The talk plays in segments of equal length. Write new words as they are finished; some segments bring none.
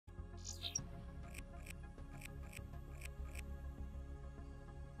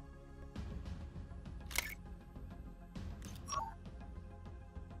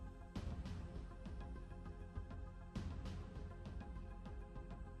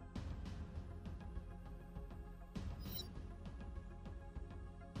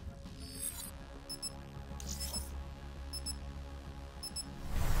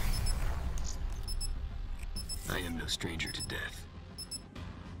no stranger to death.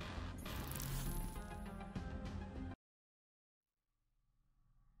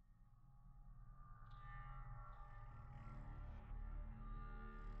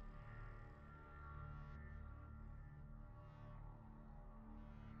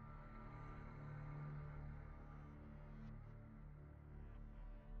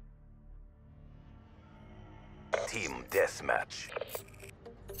 Team deathmatch.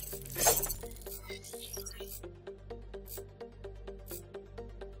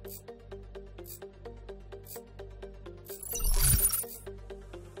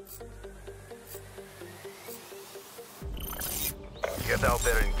 Get out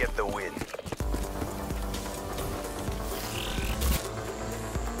there and get the win.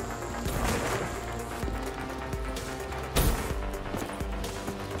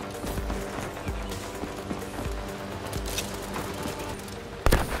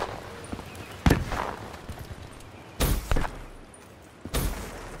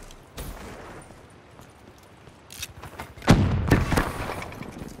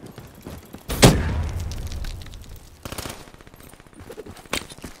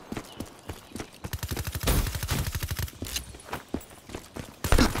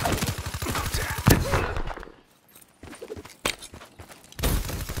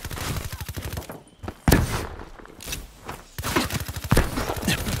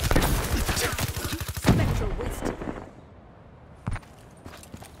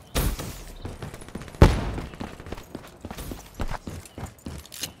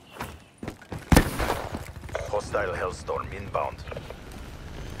 Hostile Hellstorm inbound.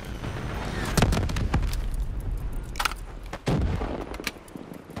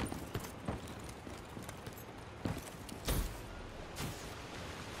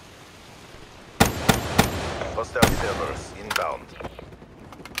 Hostile servers inbound.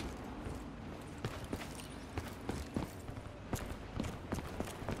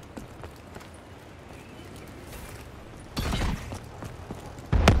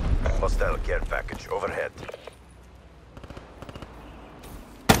 Hostile care package overhead.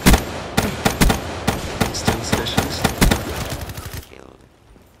 Still specialist? Killed.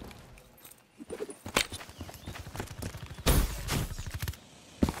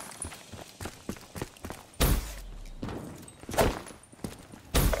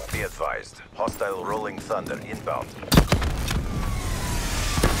 Be advised, hostile rolling thunder inbound.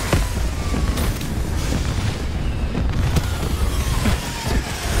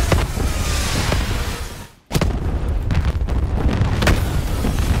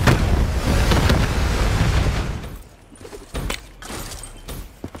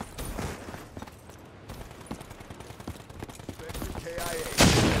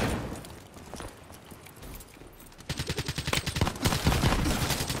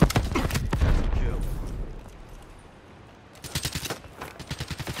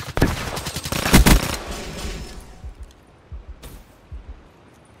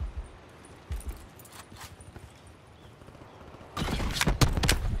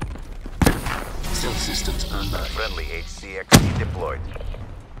 Stealth systems online. Friendly HCXD deployed.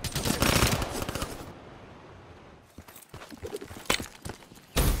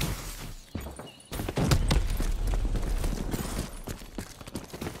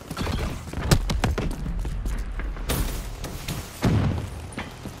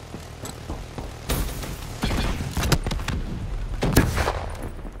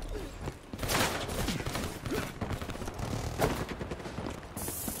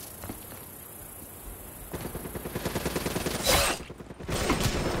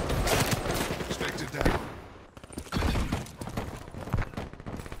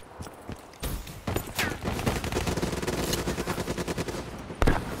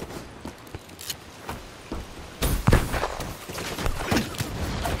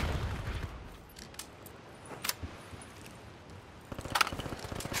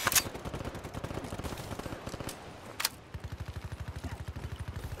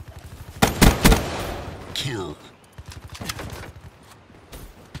 Kill.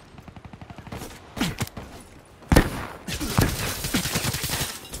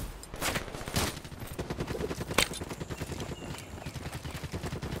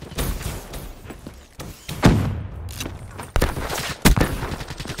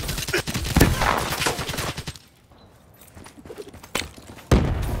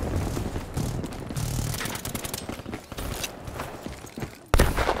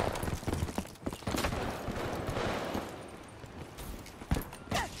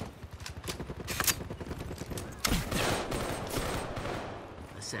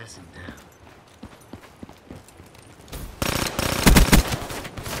 Assassin down.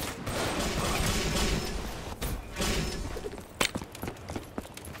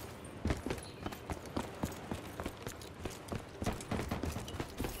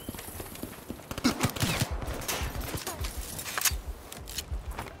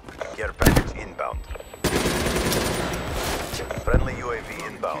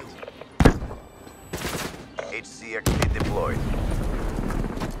 inbound. HCXD deployed.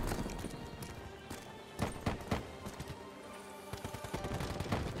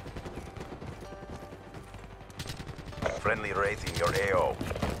 Friendly Wraith in your AO.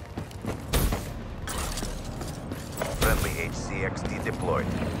 Friendly HCXD deployed.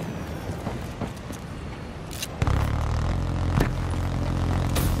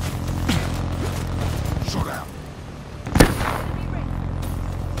 Shut out.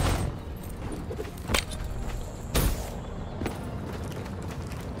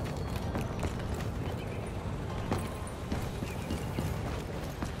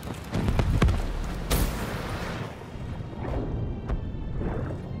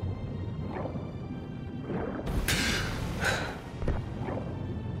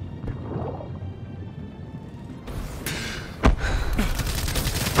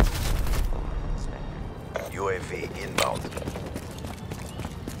 UAV inbound.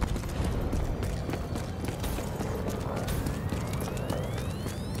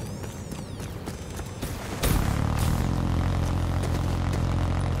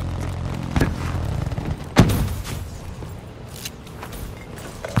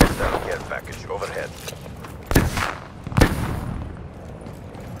 Hostile care package overhead.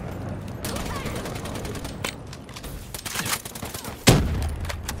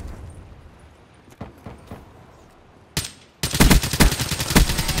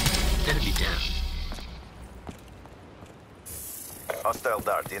 Enemy down. Hostile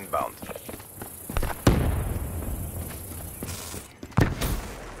dart inbound.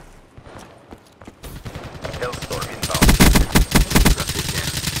 Hellstorm inbound. Rough it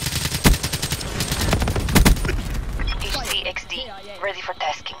down. HCXD, ready for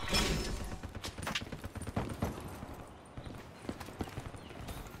tasking.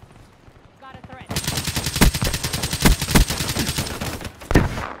 Got a threat.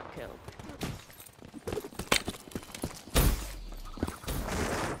 Killed.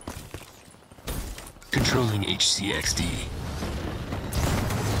 Controlling HCXD.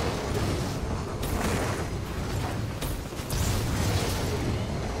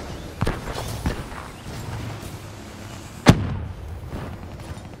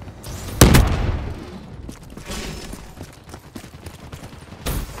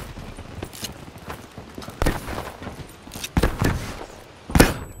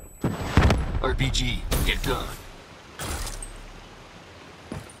 RPG, get gone.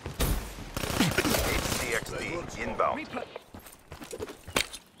 HCXD inbound.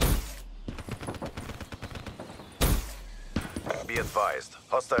 Be advised,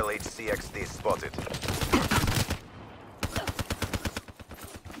 hostile HCXD spotted.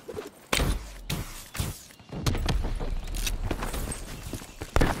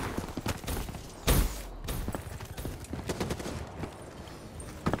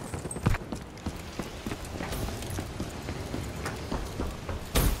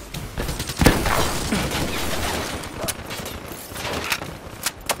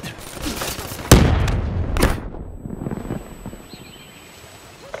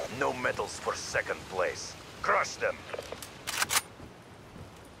 No medals for second place. Crush them!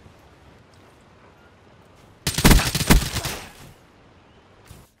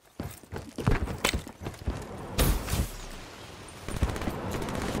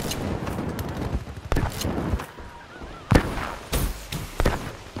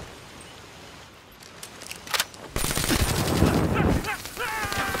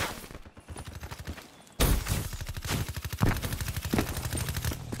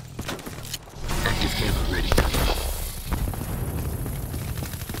 Active camera ready.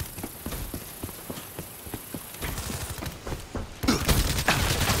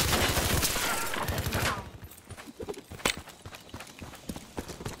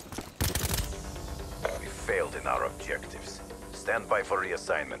 We failed in our objectives. Stand by for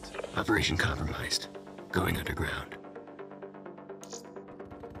reassignment. Operation compromised. Going underground.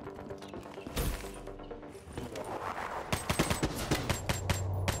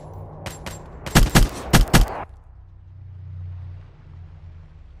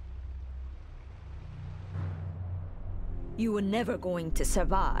 You were never going to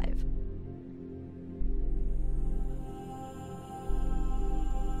survive.